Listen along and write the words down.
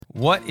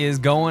What is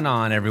going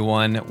on,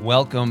 everyone?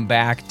 Welcome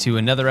back to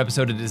another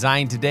episode of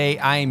Design Today.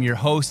 I am your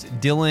host,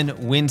 Dylan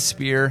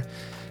Winspear,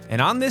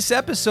 and on this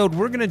episode,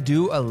 we're going to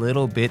do a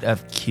little bit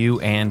of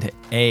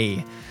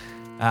Q&A.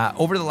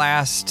 Over the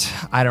last,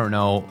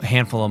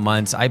 handful of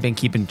months, I've been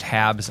keeping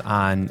tabs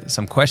on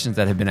some questions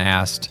that have been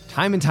asked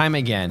time and time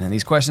again, and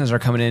these questions are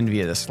coming in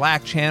via the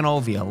Slack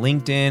channel, via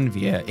LinkedIn,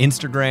 via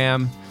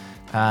Instagram.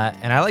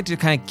 And I like to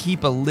kind of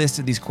keep a list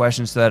of these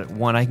questions so that,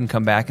 one, I can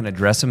come back and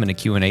address them in a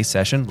Q&A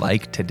session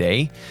like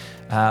today,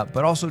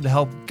 but also to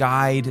help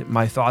guide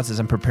my thoughts as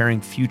I'm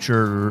preparing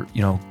future,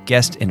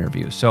 guest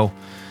interviews. So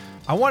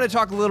I want to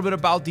talk a little bit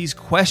about these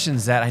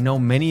questions that I know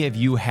many of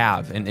you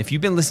have. And if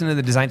you've been listening to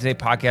the Design Today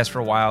podcast for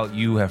a while,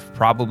 you have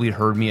probably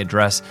heard me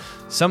address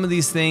some of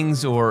these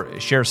things or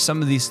share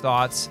some of these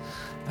thoughts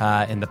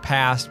in the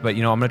past. But,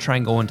 I'm going to try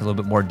and go into a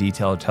little bit more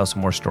detail, tell some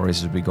more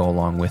stories as we go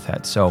along with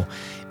it. So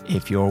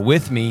if you're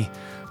with me,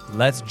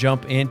 let's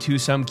jump into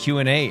some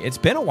Q&A. It's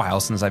been a while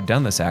since I've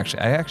done this,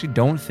 actually. I actually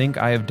don't think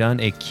I have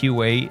done a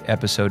QA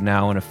episode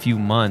now in a few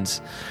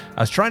months.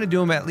 I was trying to do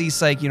them at least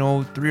 3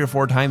 or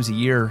 4 times a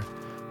year.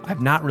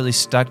 I've not really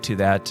stuck to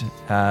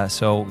that.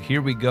 So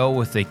here we go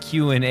with the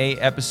Q&A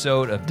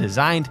episode of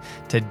Designed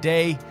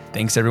Today.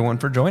 Thanks, everyone,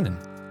 for joining.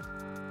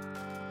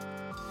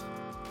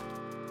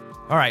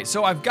 All right,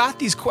 so I've got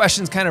these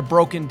questions kind of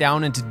broken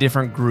down into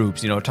different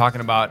groups,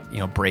 talking about,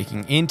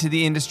 breaking into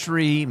the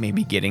industry,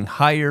 maybe getting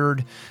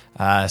hired,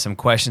 some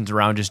questions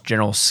around just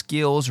general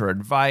skills or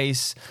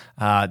advice,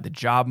 the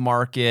job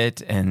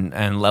market,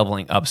 and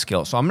leveling up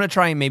skills. So I'm going to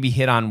try and maybe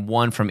hit on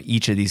one from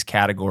each of these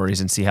categories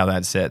and see how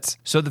that sits.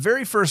 So the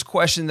very first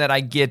question that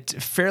I get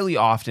fairly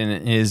often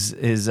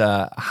is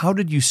how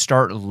did you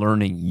start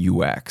learning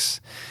UX?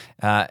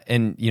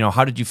 And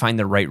how did you find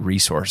the right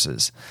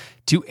resources?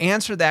 To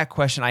answer that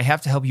question, I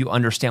have to help you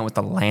understand what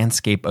the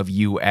landscape of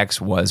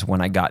UX was when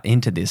I got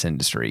into this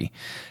industry.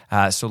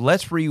 So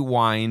let's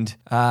rewind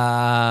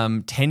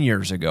 10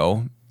 years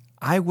ago.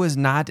 I was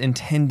not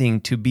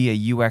intending to be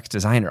a UX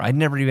designer. I'd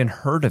never even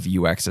heard of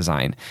UX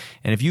design.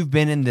 And if you've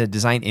been in the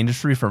design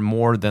industry for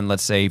more than,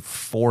 let's say,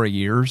 4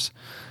 years,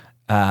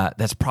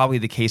 that's probably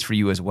the case for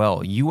you as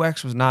well.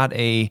 UX was not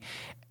a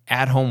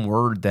at-home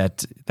word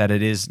that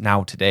it is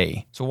now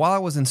today. So while I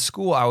was in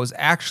school, I was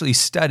actually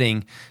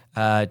studying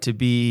to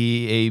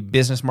be a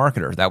business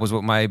marketer. That was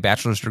what my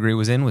bachelor's degree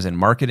was in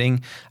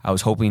marketing. I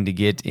was hoping to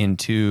get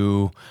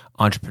into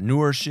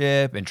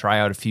entrepreneurship and try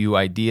out a few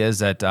ideas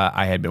that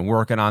I had been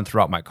working on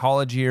throughout my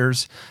college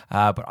years.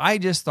 But I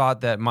just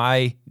thought that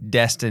my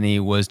destiny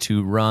was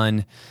to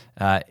run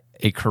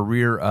a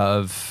career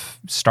of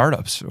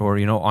startups or,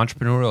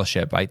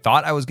 entrepreneurship. I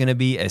thought I was going to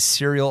be a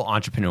serial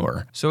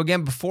entrepreneur. So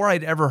again, before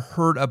I'd ever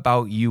heard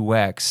about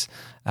UX,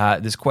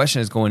 this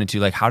question is going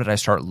into how did I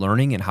start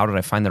learning and how did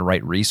I find the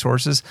right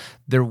resources?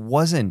 There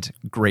wasn't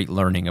great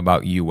learning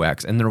about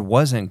UX and there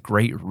wasn't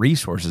great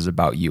resources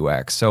about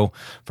UX. So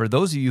for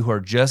those of you who are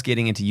just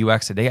getting into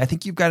UX today, I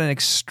think you've got an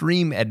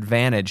extreme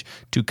advantage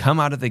to come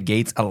out of the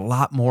gates a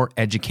lot more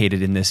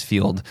educated in this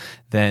field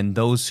than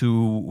those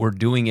who were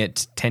doing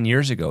it 10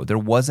 years ago. There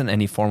wasn't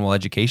any formal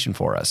education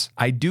for us.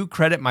 I do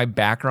credit my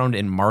background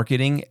in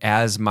marketing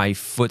as my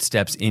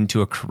footsteps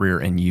into a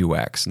career in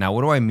UX. Now,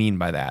 what do I mean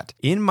by that?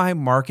 In my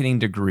marketing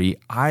degree,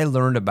 I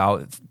learned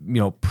about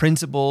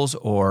principles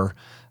or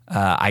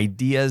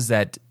ideas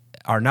that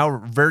are now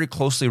very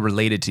closely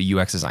related to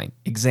UX design.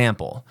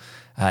 Example,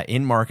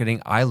 in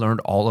marketing, I learned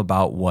all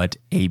about what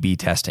A/B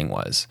testing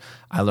was.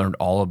 I learned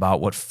all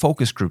about what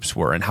focus groups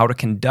were and how to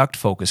conduct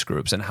focus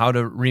groups and how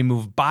to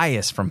remove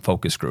bias from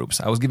focus groups.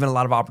 I was given a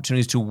lot of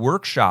opportunities to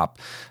workshop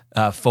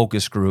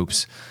focus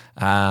groups.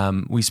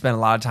 We spent a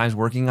lot of times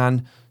working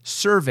on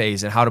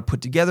surveys and how to put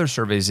together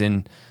surveys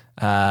in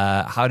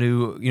how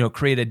to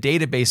create a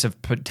database of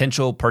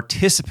potential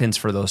participants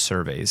for those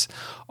surveys.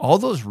 All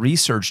those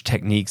research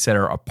techniques that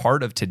are a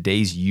part of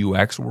today's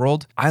UX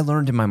world, I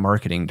learned in my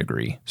marketing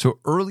degree. So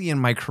early in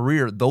my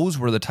career, those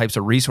were the types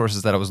of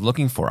resources that I was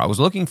looking for. I was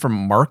looking for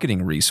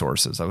marketing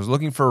resources. I was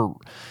looking for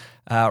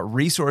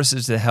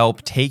resources to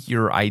help take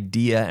your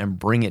idea and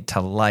bring it to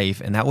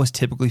life, and that was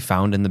typically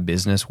found in the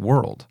business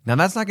world. Now,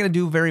 that's not going to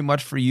do very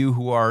much for you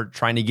who are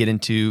trying to get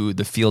into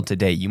the field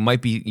today. You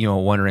might be,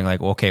 wondering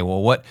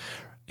what,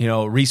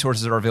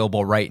 resources are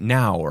available right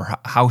now, or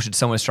how should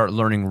someone start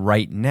learning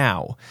right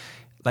now?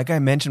 Like I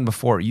mentioned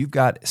before, you've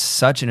got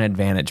such an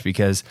advantage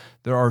because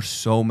there are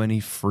so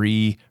many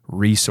free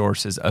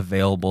resources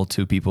available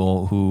to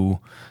people who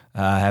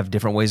have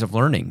different ways of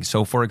learning.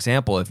 So for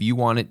example, if you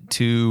wanted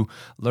to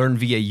learn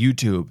via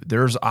YouTube,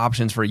 there's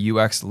options for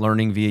UX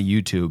learning via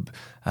YouTube,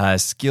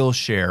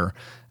 Skillshare,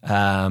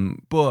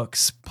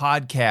 books,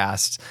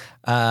 podcasts,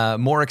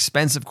 more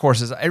expensive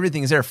courses.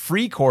 Everything is there.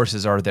 Free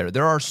courses are there.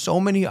 There are so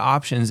many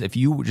options if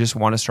you just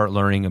want to start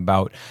learning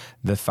about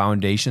the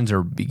foundations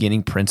or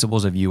beginning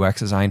principles of UX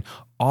design.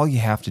 All you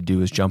have to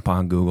do is jump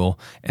on Google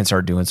and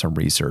start doing some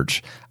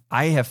research.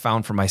 I have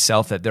found for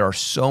myself that there are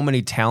so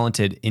many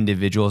talented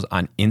individuals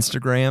on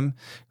Instagram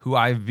who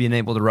I've been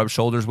able to rub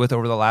shoulders with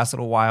over the last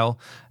little while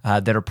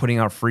that are putting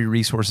out free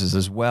resources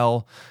as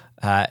well.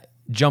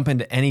 jump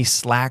into any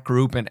Slack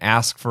group and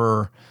ask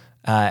for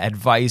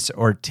advice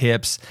or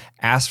tips.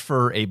 Ask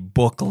for a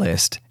book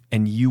list,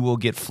 and you will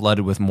get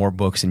flooded with more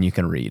books than you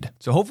can read.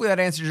 So hopefully that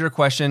answers your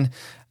question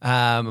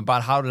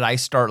about how did I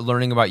start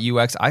learning about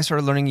UX. I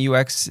started learning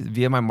UX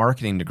via my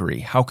marketing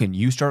degree. How can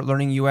you start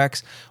learning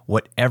UX?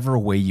 Whatever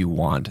way you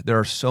want. There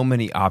are so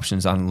many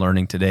options on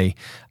learning today.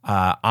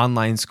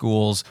 Online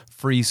schools,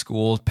 free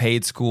schools,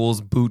 paid schools,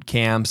 boot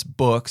camps,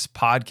 books,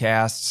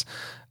 podcasts.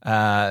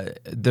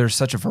 There's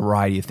such a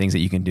variety of things that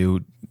you can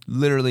do.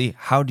 Literally,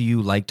 how do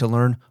you like to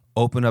learn?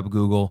 Open up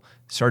Google,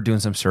 start doing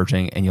some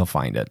searching, and you'll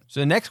find it.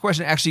 So the next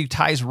question actually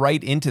ties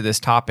right into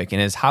this topic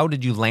and is, how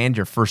did you land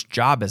your first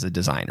job as a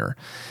designer?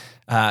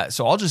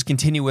 So I'll just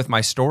continue with my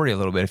story a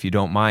little bit if you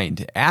don't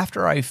mind.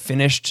 After I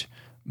finished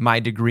my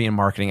degree in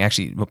marketing,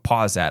 actually,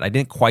 pause that. I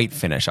didn't quite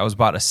finish. I was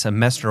about a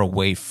semester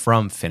away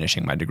from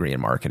finishing my degree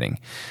in marketing.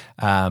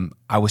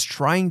 I was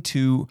trying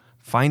to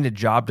find a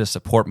job to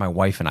support my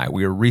wife and I.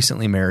 We were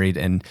recently married,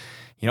 and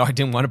I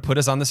didn't want to put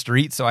us on the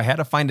street, so I had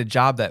to find a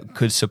job that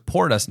could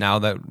support us now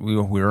that we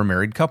were a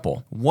married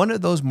couple. One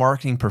of those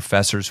marketing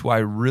professors who I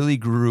really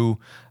grew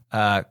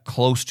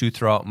close to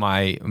throughout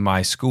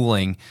my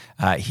schooling,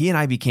 he and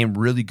I became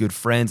really good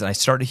friends,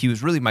 and he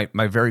was really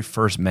my very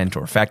first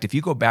mentor. In fact, if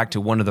you go back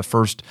to one of the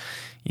first,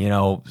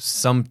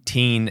 some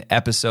teen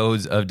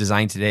episodes of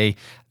Design Today,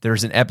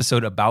 there's an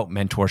episode about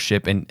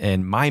mentorship,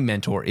 and my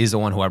mentor is the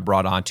one who I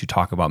brought on to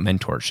talk about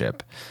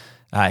mentorship.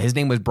 His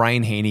name was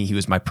Brian Haney. He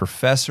was my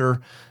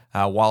professor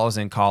while I was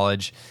in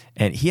college,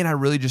 and he and I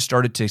really just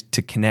started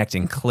to connect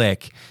and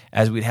click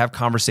as we'd have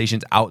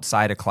conversations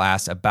outside of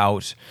class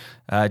about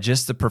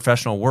just the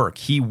professional work.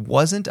 He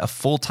wasn't a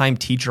full-time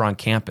teacher on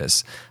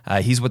campus.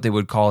 He's what they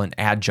would call an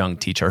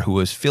adjunct teacher who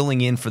was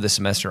filling in for the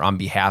semester on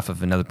behalf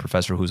of another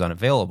professor who's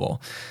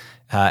unavailable.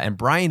 And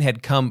Brian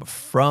had come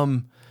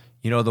from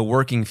the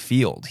working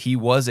field. He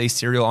was a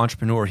serial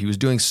entrepreneur. He was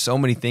doing so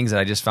many things that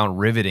I just found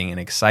riveting and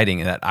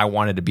exciting and that I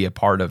wanted to be a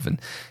part of. And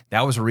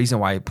that was the reason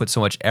why I put so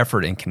much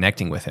effort in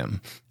connecting with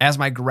him. As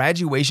my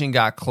graduation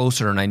got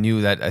closer and I knew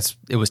that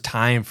it was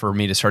time for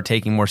me to start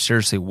taking more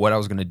seriously what I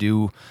was going to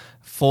do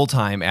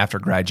full-time after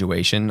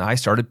graduation, I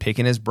started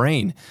picking his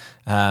brain.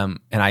 And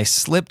I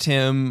slipped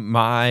him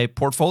my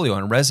portfolio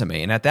and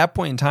resume. And at that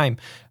point in time,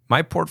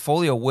 my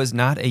portfolio was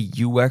not a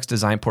UX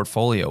design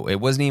portfolio.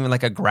 It wasn't even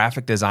like a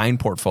graphic design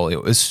portfolio.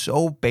 It was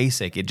so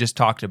basic. It just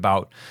talked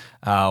about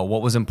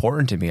what was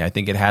important to me. I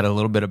think it had a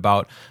little bit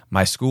about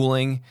my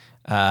schooling,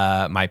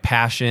 my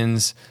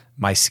passions,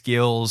 my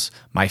skills,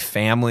 my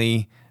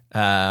family.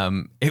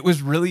 It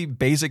was really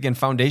basic and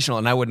foundational,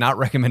 and I would not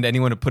recommend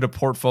anyone to put a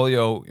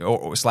portfolio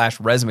 /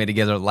 resume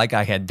together like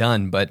I had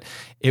done, but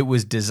it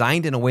was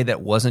designed in a way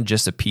that wasn't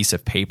just a piece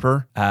of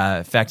paper.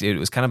 In fact, it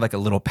was kind of like a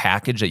little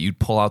package that you'd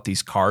pull out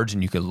these cards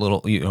and you could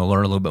learn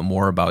a little bit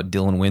more about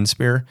Dylan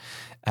Winspear.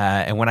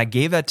 And when I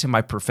gave that to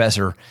my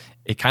professor,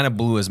 it kind of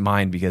blew his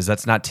mind because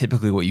that's not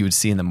typically what you would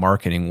see in the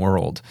marketing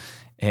world.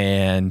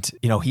 And,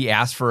 he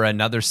asked for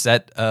another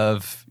set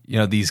of,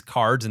 these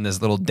cards and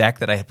this little deck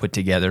that I had put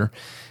together.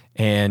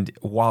 And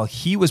while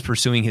he was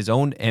pursuing his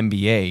own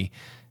MBA,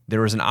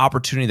 there was an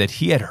opportunity that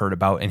he had heard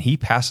about, and he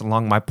passed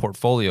along my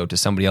portfolio to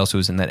somebody else who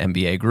was in that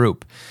MBA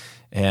group.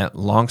 And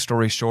long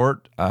story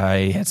short,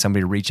 I had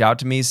somebody reach out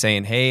to me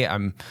saying, "Hey,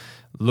 I'm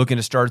looking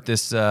to start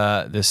this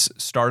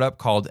startup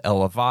called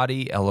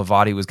Elevati."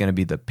 Elevati was going to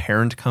be the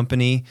parent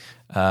company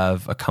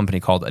of a company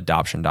called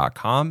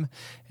Adoption.com,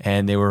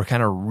 and they were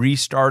kind of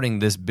restarting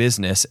this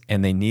business,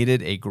 and they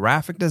needed a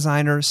graphic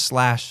designer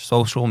 /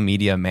 social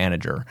media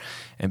manager.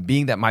 And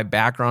being that my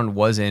background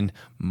was in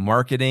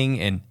marketing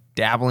and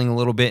dabbling a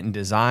little bit in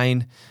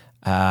design,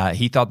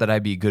 he thought that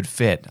I'd be a good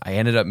fit. I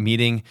ended up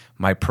meeting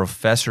my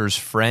professor's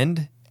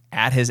friend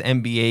at his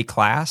MBA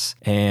class,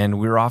 and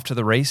we were off to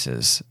the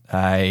races.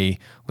 I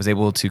was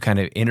able to kind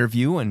of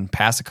interview and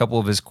pass a couple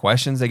of his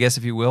questions, I guess,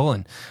 if you will,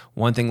 and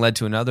one thing led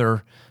to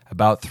another.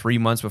 About 3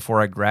 months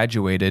before I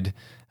graduated,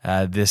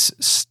 this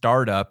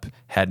startup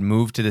had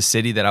moved to the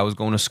city that I was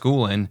going to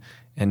school in,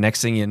 and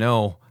next thing you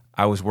know,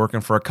 I was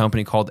working for a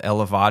company called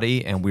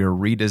Elevati, and we were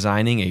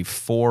redesigning a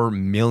 4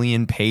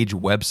 million page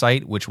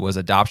website, which was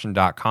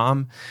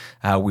Adoption.com.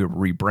 We were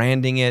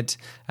rebranding it.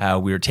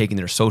 We were taking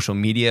their social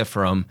media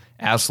from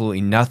absolutely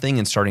nothing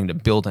and starting to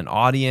build an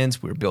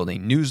audience. We were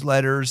building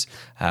newsletters.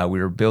 We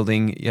were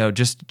building,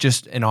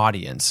 just an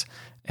audience.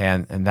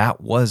 And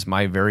that was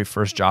my very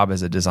first job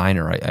as a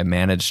designer. I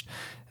managed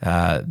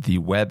the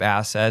web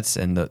assets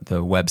and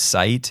the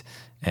website.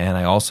 And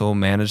I also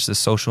manage the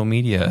social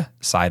media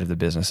side of the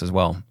business as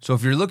well. So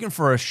if you're looking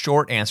for a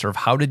short answer of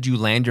how did you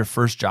land your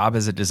first job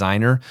as a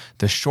designer,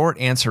 the short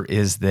answer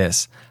is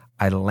this: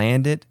 I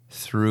landed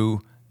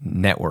through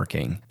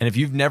networking. And if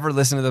you've never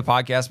listened to the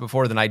podcast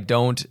before, then I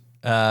don't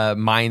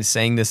mind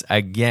saying this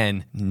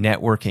again.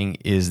 Networking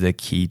is the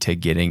key to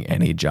getting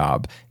any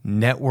job.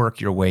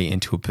 Network your way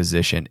into a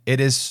position.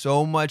 It is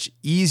so much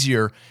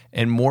easier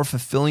and more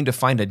fulfilling to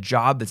find a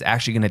job that's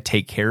actually going to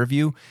take care of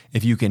you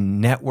if you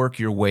can network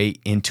your way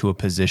into a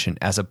position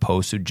as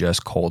opposed to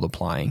just cold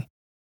applying.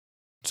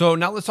 So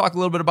now let's talk a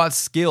little bit about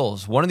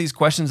skills. One of these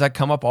questions that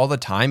come up all the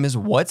time is,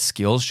 what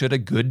skills should a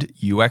good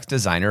UX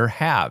designer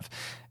have?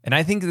 And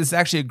I think this is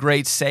actually a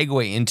great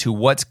segue into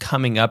what's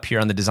coming up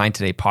here on the Design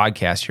Today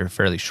podcast here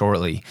fairly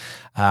shortly.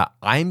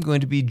 I'm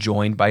going to be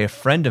joined by a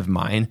friend of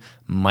mine,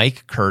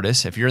 Mike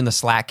Curtis. If you're in the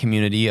Slack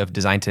community of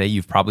Design Today,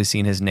 you've probably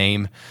seen his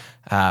name.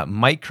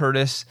 Mike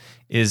Curtis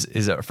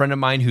is a friend of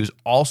mine who's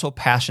also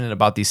passionate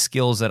about these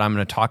skills that I'm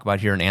going to talk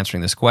about here in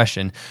answering this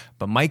question.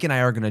 But Mike and I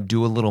are going to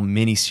do a little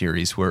mini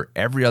series where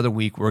every other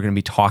week we're going to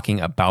be talking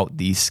about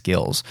these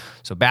skills.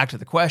 So back to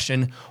the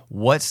question,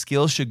 what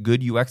skills should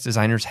good UX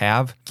designers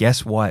have?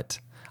 Guess what?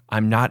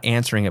 I'm not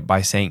answering it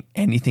by saying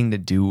anything to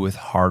do with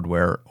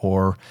hardware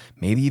or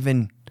maybe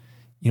even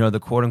the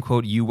quote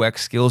unquote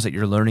UX skills that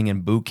you're learning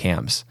in boot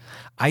camps.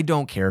 I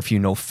don't care if you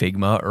know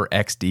Figma or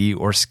XD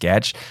or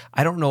Sketch.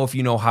 I don't know if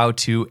you know how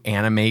to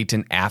animate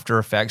in After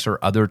Effects or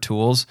other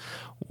tools.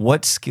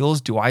 What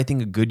skills do I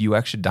think a good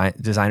UX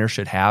designer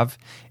should have?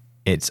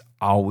 It's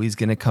always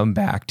going to come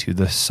back to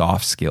the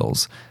soft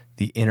skills,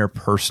 the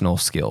interpersonal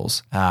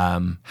skills.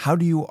 How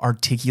do you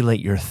articulate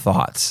your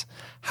thoughts?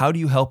 How do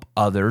you help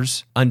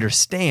others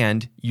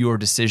understand your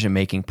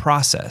decision-making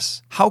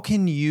process? How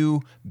can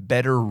you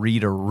better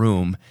read a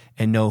room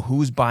and know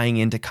who's buying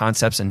into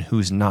concepts and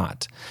who's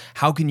not?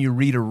 How can you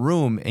read a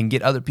room and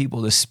get other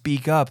people to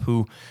speak up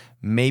who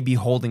may be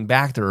holding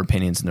back their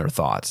opinions and their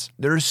thoughts?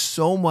 There's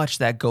so much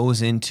that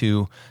goes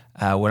into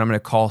what I'm going to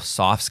call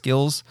soft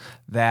skills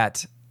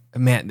that,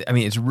 man, I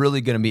mean, it's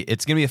going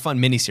to be a fun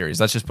mini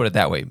series. Let's just put it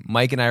that way.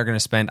 Mike and I are going to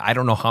spend, I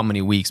don't know how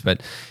many weeks,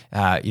 but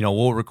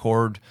we'll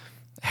record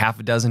half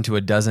a dozen to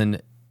a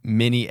dozen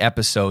mini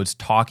episodes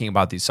talking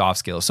about these soft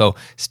skills. So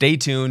stay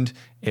tuned.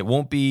 It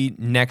won't be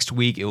next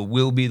week. It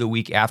will be the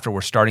week after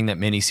we're starting that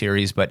mini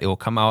series, but it will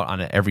come out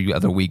on an every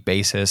other week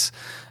basis.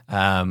 It's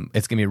going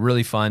to be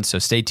really fun. So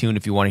stay tuned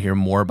if you want to hear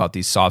more about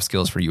these soft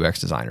skills for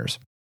UX designers.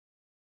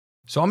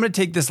 So I'm going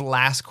to take this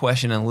last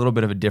question in a little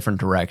bit of a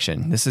different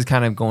direction. This is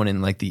kind of going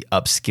in like the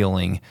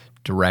upskilling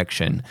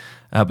direction.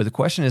 But the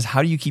question is,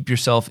 how do you keep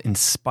yourself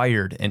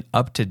inspired and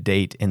up to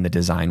date in the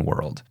design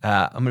world?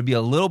 I'm going to be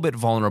a little bit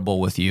vulnerable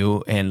with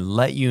you and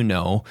let you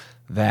know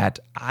that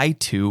I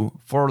too,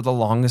 for the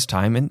longest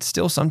time, and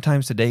still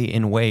sometimes today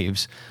in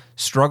waves,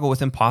 struggle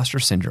with imposter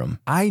syndrome.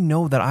 I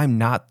know that I'm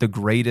not the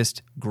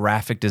greatest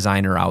graphic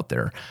designer out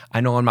there.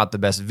 I know I'm not the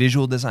best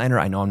visual designer.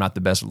 I know I'm not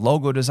the best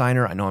logo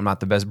designer. I know I'm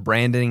not the best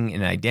branding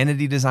and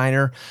identity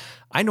designer.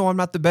 I know I'm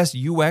not the best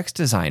UX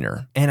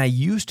designer. And I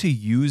used to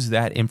use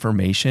that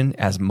information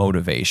as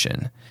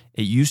motivation.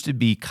 It used to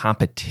be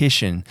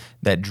competition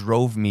that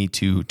drove me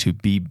to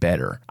be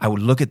better. I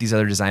would look at these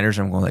other designers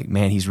and I'm going like,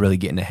 man, he's really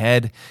getting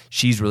ahead.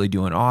 She's really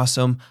doing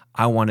awesome.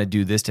 I want to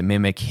do this to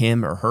mimic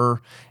him or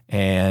her.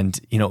 And,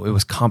 it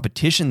was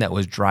competition that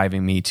was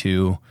driving me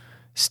to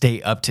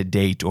stay up to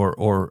date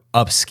or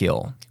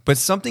upskill. But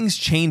something's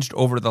changed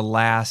over the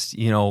last,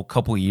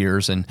 couple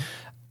years, and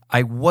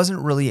I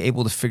wasn't really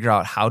able to figure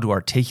out how to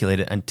articulate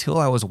it until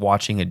I was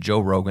watching a Joe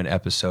Rogan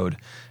episode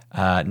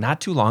not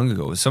too long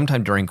ago. It was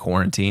sometime during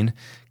quarantine,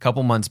 a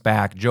couple months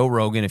back. Joe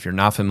Rogan, if you're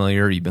not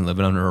familiar, you've been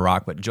living under a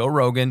rock, but Joe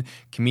Rogan,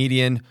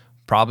 comedian,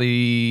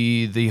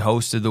 probably the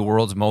host of the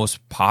world's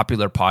most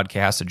popular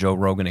podcast, The Joe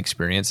Rogan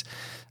Experience.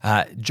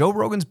 Joe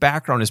Rogan's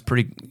background is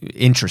pretty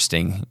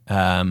interesting.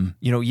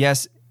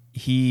 Yes,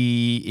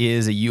 he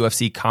is a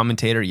UFC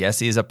commentator. Yes,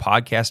 he is a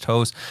podcast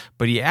host,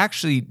 but he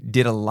actually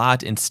did a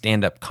lot in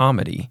stand-up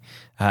comedy,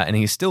 and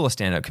he's still a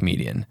stand-up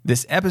comedian.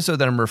 This episode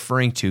that I'm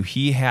referring to,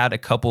 he had a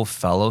couple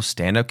fellow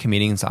stand-up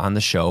comedians on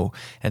the show.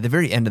 At the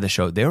very end of the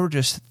show, they were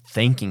just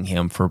thanking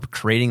him for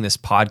creating this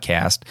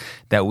podcast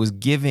that was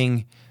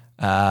giving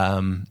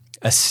a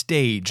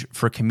stage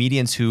for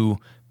comedians who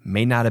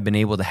may not have been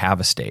able to have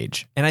a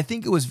stage. And I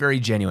think it was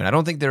very genuine. I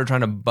don't think they were trying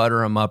to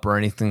butter him up or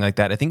anything like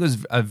that. I think it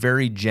was a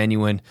very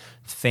genuine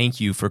thank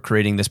you for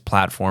creating this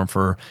platform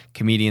for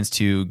comedians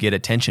to get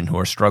attention who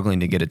are struggling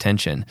to get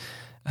attention.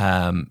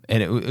 And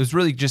it was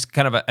really just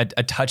kind of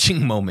a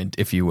touching moment,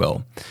 if you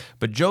will.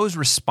 But Joe's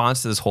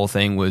response to this whole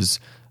thing was,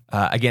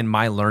 again,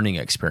 my learning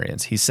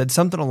experience. He said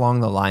something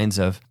along the lines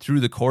of, through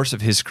the course of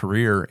his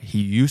career,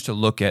 he used to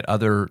look at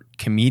other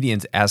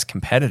comedians as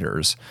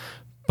competitors,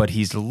 but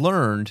he's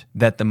learned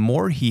that the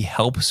more he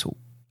helps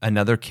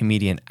another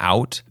comedian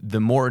out,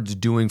 the more it's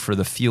doing for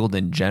the field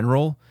in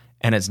general,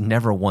 and it's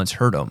never once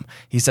hurt him.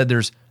 He said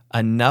there's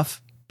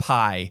enough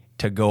pie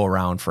to go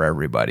around for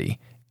everybody.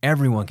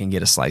 Everyone can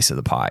get a slice of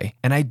the pie.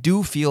 And I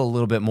do feel a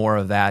little bit more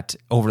of that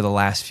over the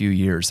last few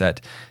years,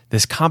 that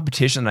this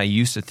competition I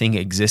used to think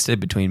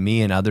existed between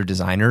me and other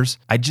designers,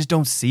 I just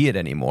don't see it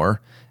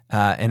anymore.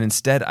 And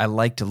instead, I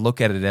like to look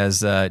at it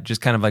as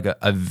just kind of like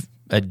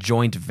a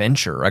joint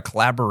venture, a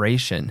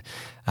collaboration.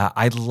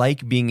 I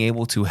like being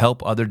able to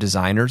help other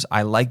designers.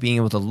 I like being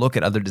able to look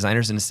at other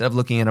designers, and instead of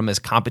looking at them as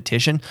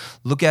competition,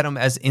 look at them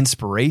as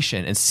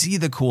inspiration and see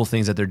the cool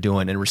things that they're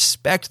doing and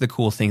respect the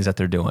cool things that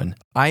they're doing.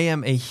 I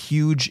am a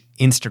huge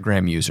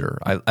Instagram user.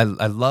 I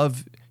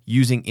love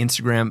using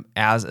Instagram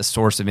as a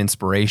source of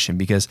inspiration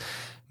because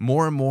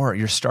more and more,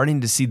 you're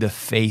starting to see the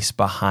face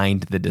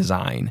behind the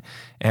design.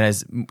 And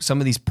as some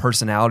of these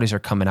personalities are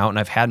coming out, and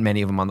I've had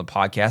many of them on the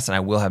podcast, and I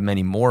will have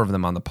many more of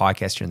them on the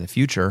podcast here in the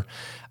future,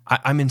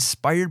 I'm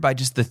inspired by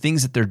just the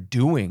things that they're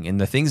doing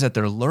and the things that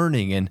they're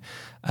learning, and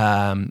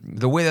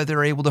the way that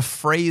they're able to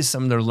phrase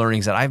some of their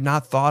learnings that I've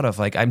not thought of.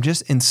 Like, I'm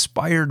just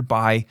inspired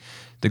by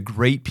the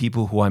great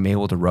people who I'm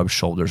able to rub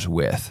shoulders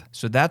with.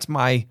 So that's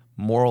my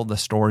moral of the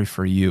story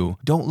for you.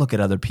 Don't look at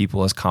other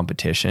people as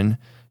competition.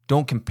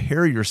 Don't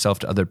compare yourself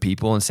to other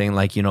people and saying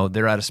like,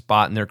 they're at a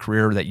spot in their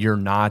career that you're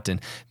not, and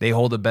they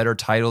hold a better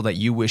title that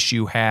you wish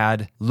you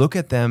had. Look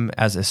at them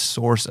as a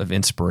source of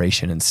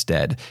inspiration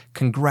instead.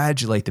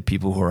 Congratulate the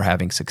people who are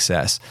having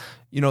success.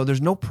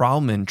 There's no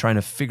problem in trying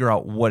to figure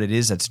out what it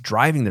is that's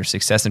driving their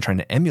success and trying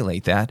to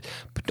emulate that,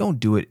 but don't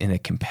do it in a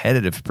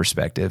competitive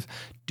perspective.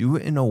 Do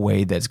it in a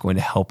way that's going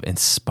to help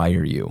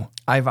inspire you.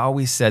 I've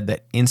always said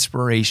that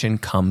inspiration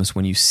comes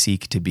when you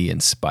seek to be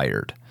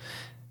inspired.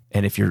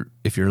 And if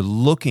you're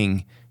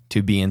looking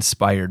to be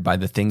inspired by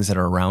the things that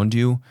are around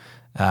you,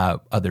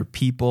 other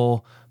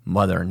people,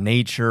 Mother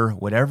Nature,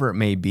 whatever it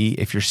may be,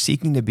 if you're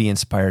seeking to be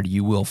inspired,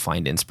 you will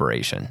find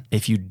inspiration.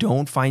 If you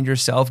don't find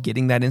yourself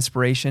getting that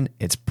inspiration,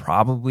 it's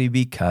probably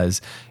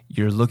because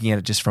you're looking at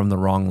it just from the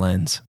wrong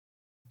lens.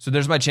 So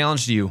there's my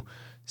challenge to you.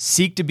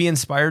 Seek to be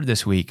inspired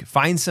this week.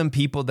 Find some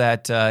people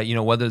that,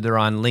 whether they're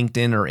on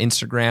LinkedIn or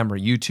Instagram or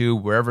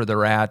YouTube, wherever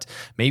they're at,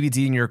 maybe it's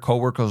even your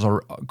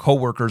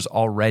coworkers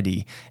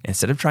already.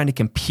 Instead of trying to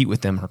compete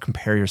with them or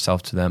compare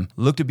yourself to them,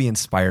 look to be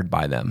inspired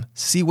by them.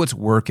 See what's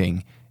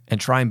working and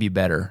try and be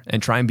better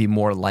and try and be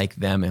more like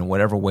them in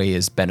whatever way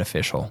is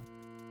beneficial.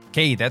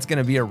 Okay, that's going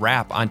to be a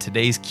wrap on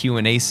today's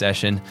Q&A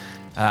session.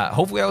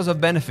 Hopefully I was of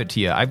benefit to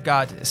you. I've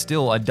got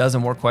still a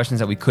dozen more questions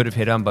that we could have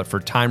hit on, but for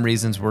time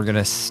reasons, we're going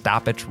to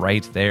stop it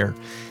right there.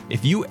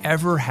 If you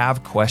ever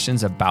have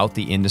questions about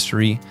the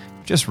industry,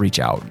 just reach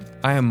out.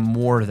 I am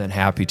more than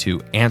happy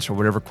to answer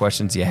whatever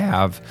questions you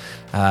have.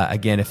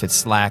 Again, if it's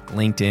Slack,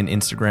 LinkedIn,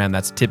 Instagram,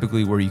 that's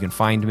typically where you can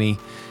find me.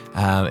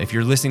 If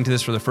you're listening to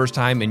this for the first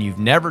time and you've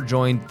never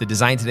joined the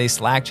Design Today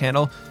Slack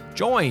channel,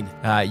 join.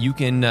 You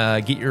can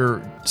get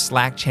your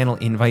Slack channel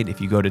invite if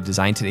you go to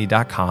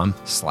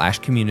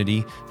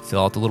designtoday.com/community,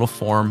 fill out the little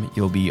form.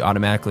 You'll be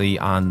automatically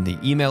on the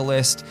email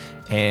list,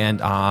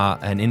 and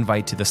an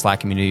invite to the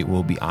Slack community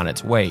will be on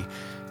its way.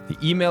 The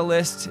email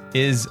list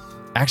is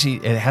actually,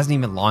 it hasn't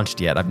even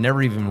launched yet. I've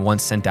never even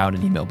once sent out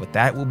an email, but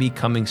that will be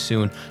coming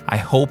soon. I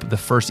hope the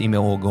first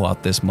email will go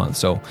out this month.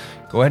 So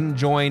go ahead and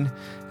join.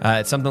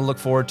 It's something to look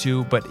forward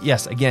to. But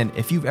yes, again,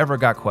 if you've ever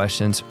got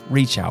questions,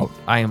 reach out.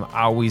 I am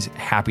always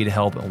happy to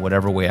help in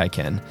whatever way I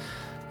can.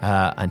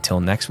 Until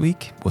next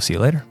week, we'll see you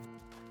later.